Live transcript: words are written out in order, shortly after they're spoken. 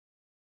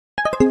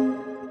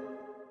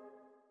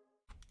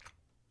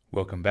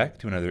Welcome back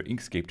to another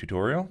Inkscape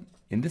tutorial.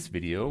 In this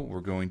video,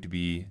 we're going to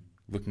be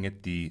looking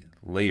at the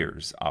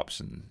layers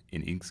option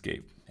in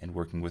Inkscape and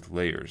working with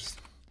layers.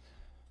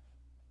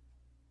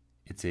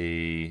 It's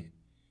a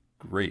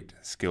great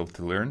skill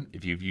to learn.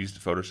 If you've used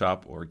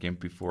Photoshop or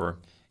GIMP before,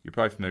 you're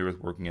probably familiar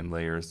with working in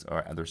layers,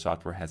 or other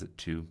software has it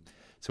too.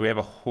 So we have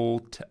a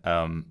whole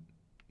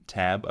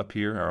tab up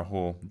here, our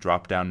whole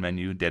drop-down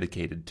menu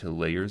dedicated to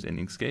layers in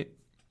Inkscape.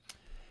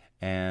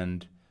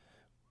 And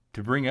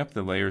to bring up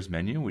the layers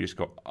menu, we just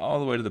go all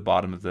the way to the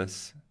bottom of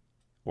this,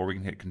 or we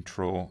can hit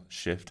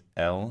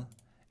Control-Shift-L,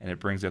 and it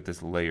brings up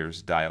this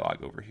layers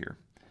dialog over here.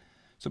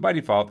 So by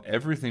default,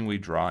 everything we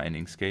draw in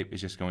Inkscape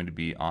is just going to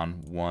be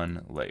on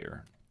one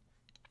layer.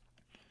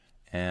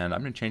 And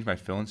I'm going to change my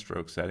fill and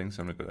stroke settings.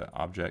 So I'm going to go to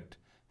Object,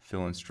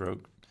 Fill and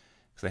Stroke,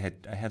 because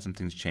I had some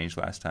things changed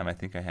last time. I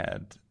think I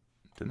had,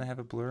 didn't I have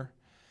a blur?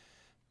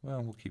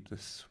 Well, we'll keep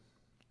this.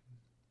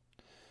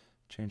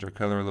 Change our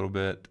color a little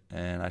bit,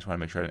 and I just want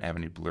to make sure I didn't have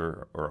any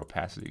blur or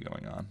opacity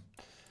going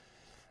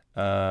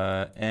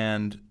on.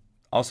 And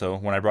also,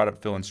 when I brought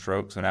up fill and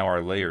stroke, so now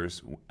our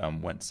layers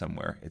went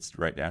somewhere. It's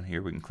right down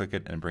here. We can click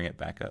it and bring it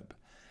back up.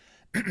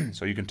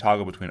 So you can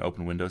toggle between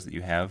open windows that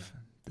you have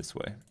this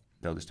way.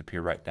 They'll just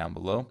appear right down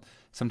below.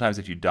 Sometimes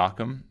if you dock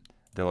them,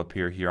 they'll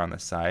appear here on the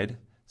side.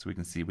 So we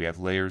can see we have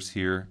layers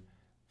here,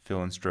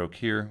 fill and stroke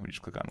here. We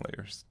just click on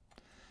layers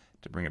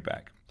to bring it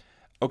back.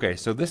 Okay,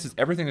 so this is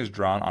everything is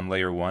drawn on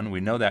layer 1.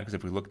 We know that because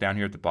if we look down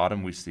here at the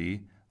bottom, we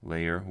see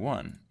layer 1.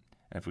 And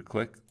if we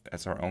click,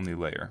 that's our only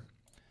layer.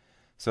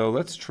 So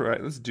let's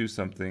do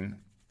something.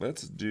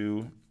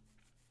 Maybe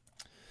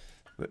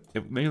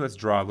let's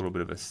draw a little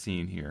bit of a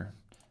scene here.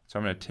 So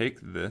I'm going to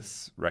take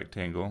this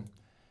rectangle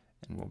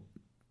and we'll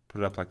put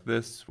it up like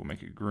this. We'll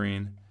make it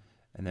green,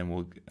 and then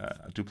we'll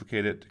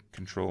duplicate it,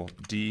 Control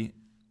D,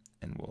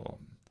 and we'll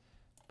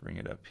bring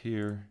it up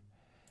here.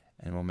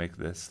 And we'll make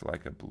this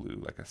like a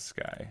blue, like a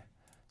sky.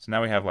 So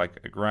now we have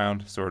like a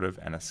ground, sort of,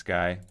 and a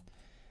sky.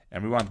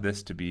 And we want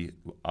this to be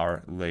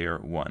our layer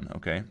 1,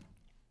 okay?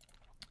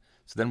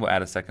 So then we'll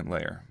add a second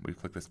layer. We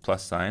click this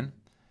plus sign.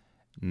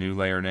 New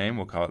layer name,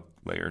 we'll call it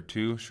layer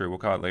 2. Sure, we'll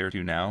call it layer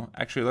 2 now.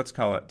 Actually, let's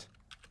call it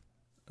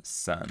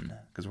sun,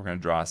 because we're going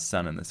to draw a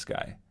sun in the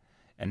sky.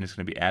 And it's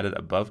going to be added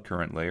above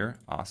current layer.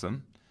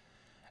 Awesome.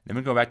 Then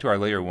we go back to our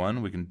layer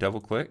 1. We can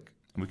double click,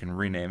 and we can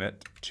rename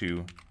it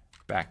to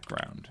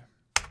background.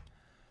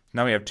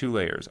 Now we have two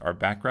layers, our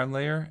background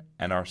layer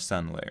and our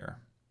sun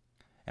layer.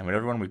 And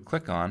whatever one we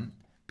click on,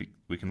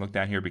 we can look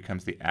down here,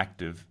 becomes the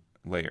active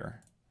layer.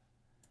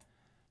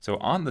 So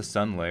on the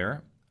sun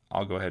layer,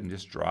 I'll go ahead and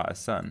just draw a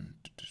sun.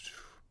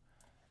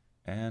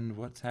 And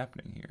what's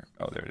happening here?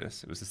 Oh, there it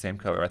is. It was the same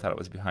color. I thought it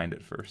was behind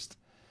it first.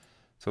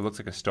 So it looks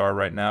like a star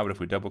right now, but if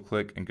we double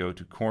click and go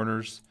to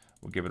corners,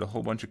 we'll give it a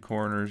whole bunch of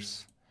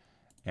corners,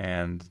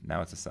 and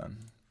now it's a sun.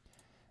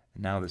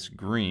 And now this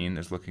green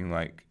is looking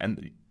like,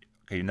 and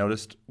okay, you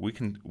noticed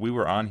we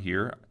were on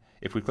here.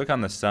 If we click on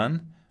the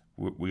sun,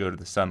 we go to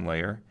the sun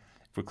layer.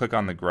 If we click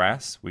on the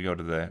grass, we go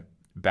to the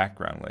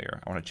background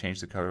layer. I want to change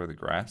the color of the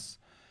grass.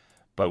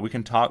 But we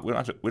can talk, we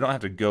don't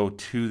have to go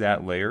to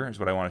that layer, is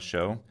what I want to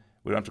show.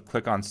 We don't have to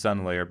click on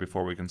sun layer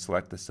before we can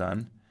select the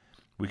sun.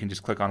 We can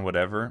just click on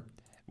whatever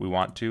we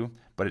want to,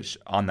 but it's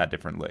on that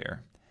different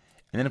layer.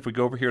 And then if we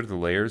go over here to the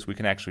layers, we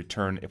can actually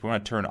turn, if we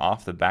want to turn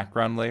off the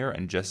background layer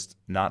and just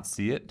not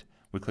see it,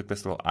 we click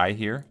this little eye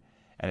here,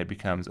 and it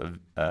becomes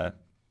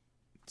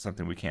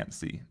something we can't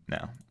see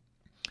now.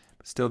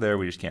 But still there,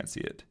 we just can't see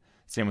it.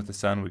 Same with the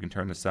sun, we can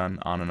turn the sun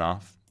on and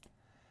off.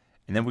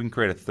 And then we can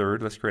create a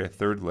third, let's create a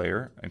third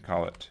layer and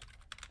call it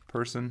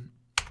person.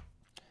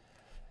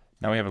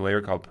 Now we have a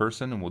layer called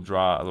person, and we'll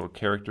draw a little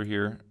character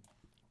here.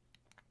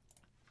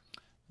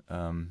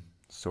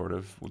 Sort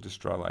of, we'll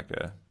just draw like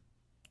a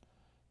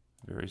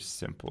very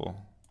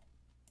simple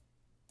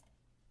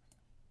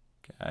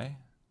guy.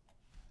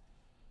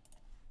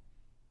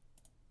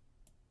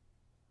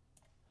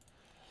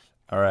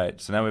 All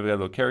right, so now we've got a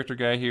little character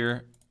guy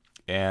here,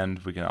 and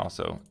we can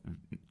also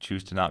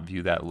choose to not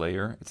view that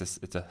layer. It's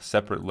a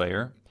separate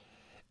layer.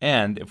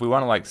 And if we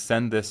want to like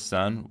send this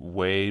sun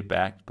way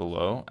back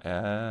below,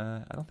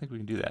 I don't think we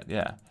can do that.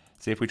 Yeah.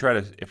 See, if we try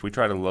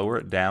to lower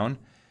it down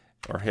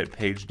or hit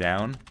page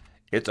down,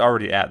 it's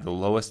already at the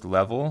lowest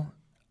level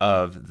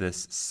of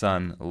this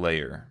sun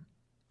layer.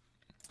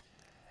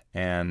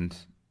 And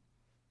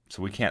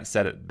so we can't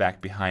set it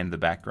back behind the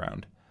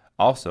background.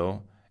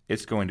 Also,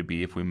 it's going to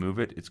be, if we move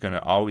it, it's going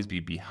to always be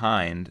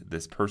behind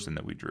this person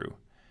that we drew.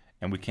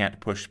 And we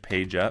can't push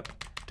page up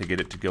to get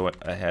it to go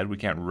ahead. We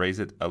can't raise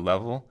it a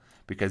level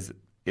because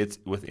it's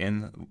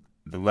within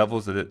the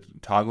levels that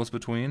it toggles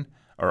between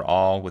are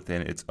all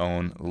within its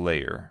own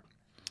layer.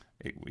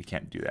 We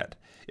can't do that.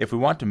 If we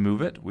want to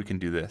move it, we can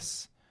do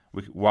this.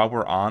 While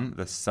we're on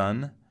the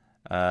sun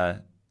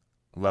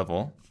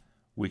level,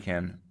 we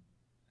can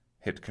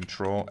hit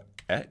Control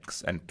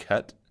X and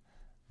cut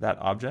that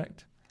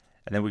object.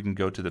 And then we can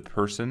go to the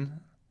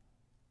person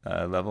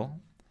level,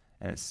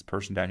 and it's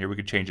person down here. We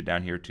could change it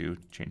down here to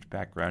change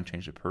background,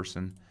 change the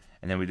person,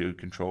 and then we do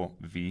Control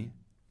V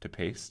to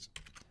paste.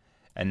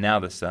 and now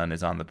the sun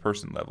is on the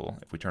person level.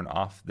 If we turn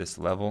off this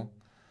level,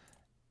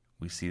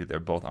 we see that they're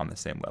both on the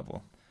same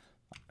level.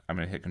 I'm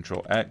going to hit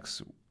Control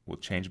X, we'll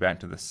change back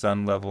to the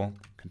sun level,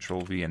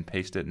 Control V and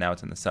paste it, now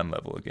it's in the sun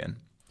level again.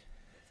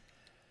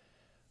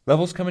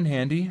 Levels come in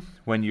handy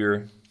when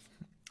you're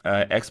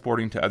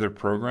exporting to other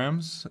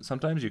programs.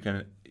 Sometimes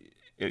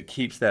it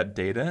keeps that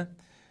data,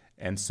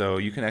 and so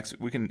I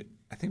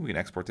think we can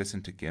export this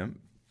into GIMP.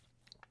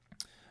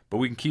 But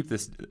we can keep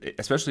this,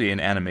 especially in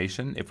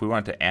animation. If we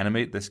want to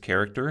animate this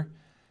character,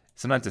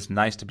 sometimes it's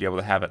nice to be able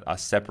to have a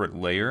separate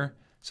layer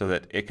so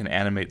that it can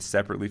animate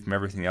separately from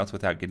everything else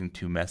without getting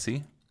too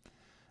messy.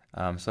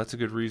 So that's a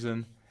good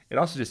reason. It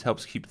also just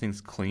helps keep things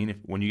clean.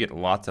 When you get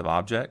lots of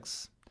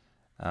objects,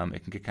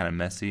 it can get kind of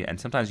messy. And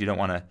sometimes I don't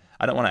want to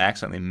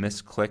accidentally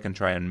misclick and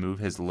try and move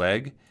his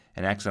leg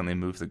and accidentally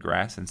move the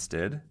grass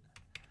instead.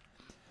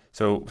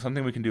 So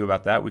something we can do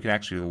about that, we can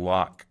actually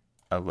lock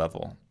a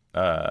level.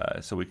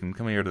 So we can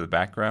come here to the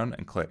background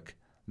and click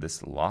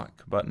this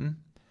lock button,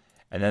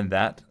 and then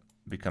that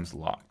becomes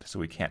locked, so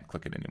we can't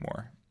click it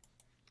anymore.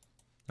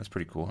 That's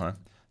pretty cool, huh?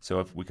 So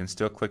if we can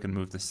still click and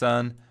move the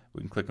sun, we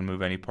can click and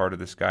move any part of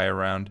the sky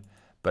around,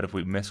 but if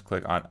we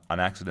misclick on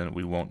accident,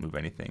 we won't move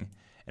anything.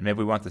 And maybe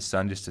we want the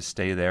sun just to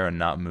stay there and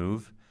not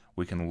move,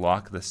 we can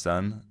lock the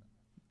sun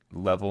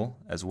level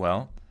as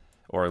well,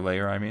 or a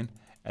layer I mean,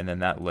 and then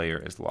that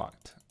layer is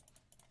locked.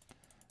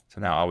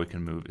 So now all we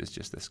can move is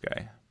just this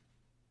guy.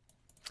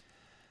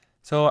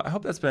 So I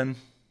hope that's been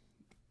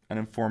an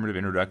informative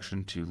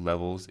introduction to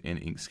levels in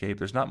Inkscape.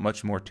 There's not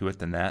much more to it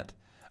than that.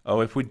 Oh,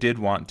 if we did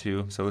want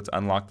to, so let's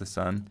unlock the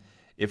sun.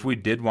 If we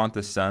did want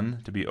the sun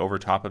to be over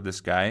top of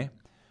this guy,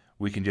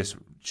 we can just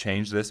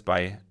change this by,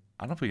 I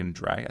don't know if we can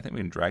drag, I think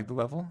we can drag the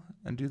level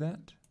and do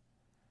that.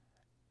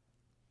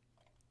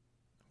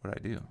 What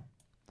did I do?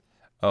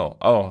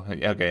 Oh,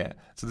 okay,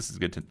 so this is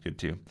good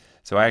too.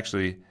 So I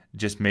actually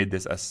just made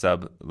this a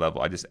sub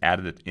level. I just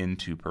added it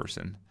into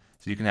person.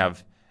 So you can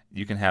have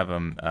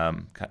them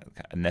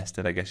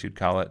nested, I guess you'd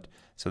call it.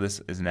 So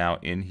this is now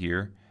in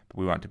here, but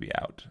we want it to be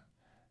out.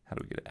 How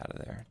do we get it out of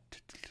there?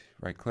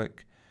 Right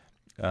click.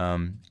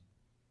 I'm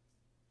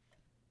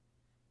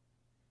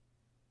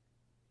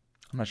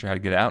not sure how to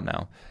get it out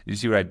now. You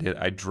see what I did?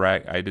 I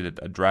did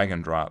a drag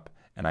and drop,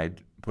 and I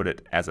put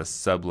it as a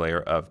sub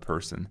layer of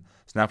person.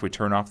 So now if we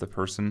turn off the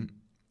person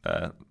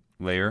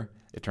layer,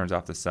 it turns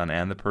off the sun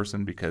and the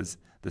person because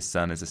the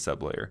sun is a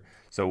sub layer.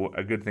 So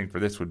a good thing for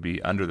this would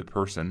be under the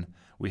person,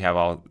 we have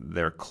all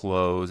their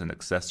clothes and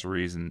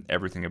accessories and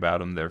everything about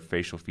them, their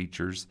facial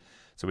features.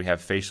 So we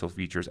have facial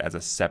features as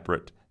a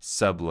separate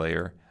sub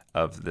layer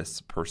of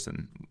this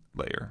person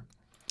layer.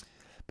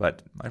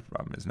 But my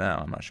problem is now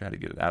I'm not sure how to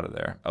get it out of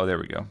there. Oh, there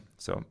we go.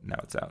 So now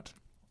it's out.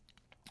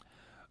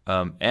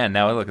 And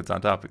now look, it's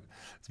on top.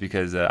 It's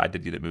because I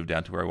did get it moved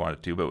down to where I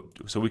wanted to. But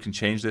so we can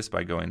change this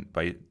by going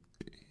by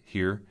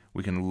here.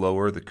 We can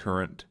lower the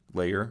current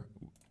layer,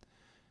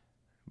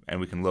 and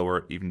we can lower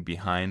it even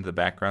behind the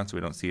background so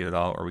we don't see it at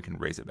all, or we can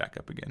raise it back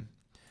up again.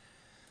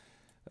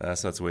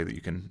 So that's a way that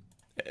you can,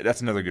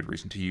 that's another good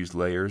reason to use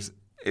layers.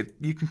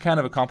 You can kind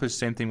of accomplish the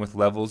same thing with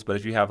levels, but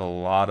if you have a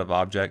lot of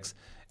objects,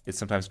 it's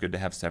sometimes good to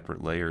have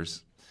separate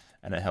layers,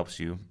 and it helps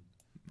you,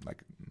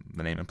 like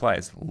the name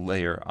implies,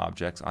 layer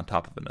objects on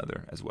top of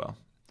another as well.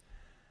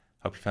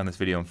 Hope you found this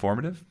video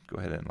informative. Go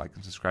ahead and like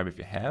and subscribe if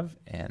you have,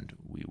 and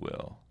we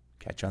will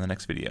catch you on the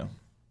next video.